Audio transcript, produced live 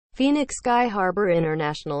Phoenix Sky Harbor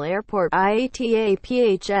International Airport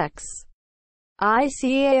IATA-PHX,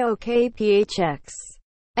 ICAO-PHX,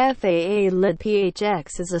 FAA-led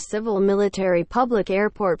PHX is a civil military public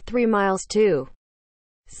airport 3 miles to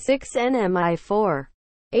 6 nmi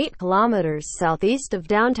 8 kilometers southeast of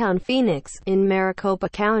downtown Phoenix, in Maricopa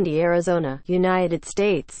County, Arizona, United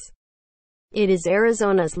States. It is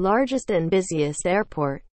Arizona's largest and busiest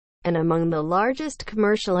airport, and among the largest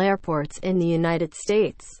commercial airports in the United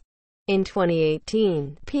States. In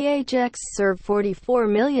 2018, PHX served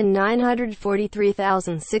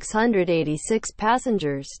 44,943,686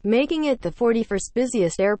 passengers, making it the 41st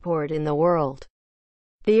busiest airport in the world.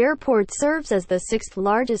 The airport serves as the sixth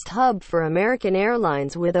largest hub for American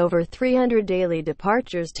Airlines, with over 300 daily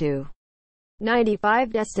departures to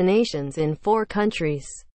 95 destinations in 4 countries.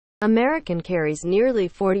 American carries nearly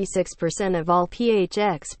 46% of all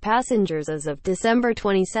PHX passengers as of December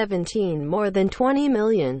 2017, more than 20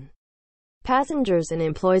 million passengers, and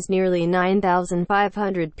employs nearly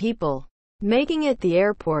 9,500 people, making it the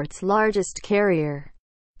airport's largest carrier.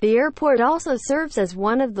 The airport also serves as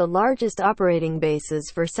one of the largest operating bases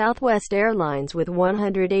for Southwest Airlines, with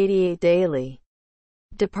 188 daily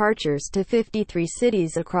departures to 53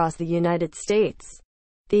 cities across the United States.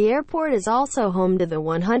 The airport is also home to the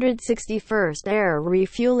 161st Air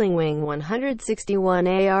Refueling Wing 161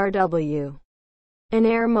 ARW, an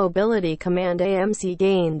Air Mobility Command AMC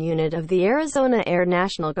gain unit of the Arizona Air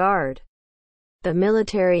National Guard. The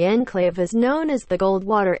military enclave is known as the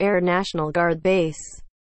Goldwater Air National Guard Base,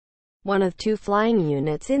 one of 2 flying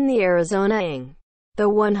units in the Arizona ANG. The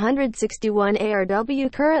 161 ARW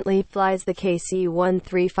currently flies the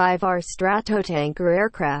KC-135R Stratotanker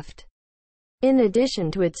aircraft, in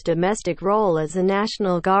addition to its domestic role as a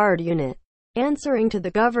National Guard unit, answering to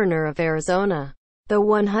the Governor of Arizona. The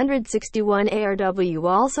 161 ARW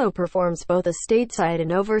also performs both a stateside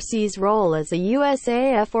and overseas role as a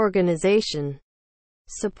USAF organization,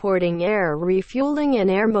 supporting air refueling and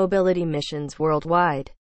air mobility missions worldwide.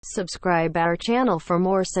 Subscribe our channel for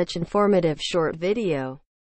more such informative short video.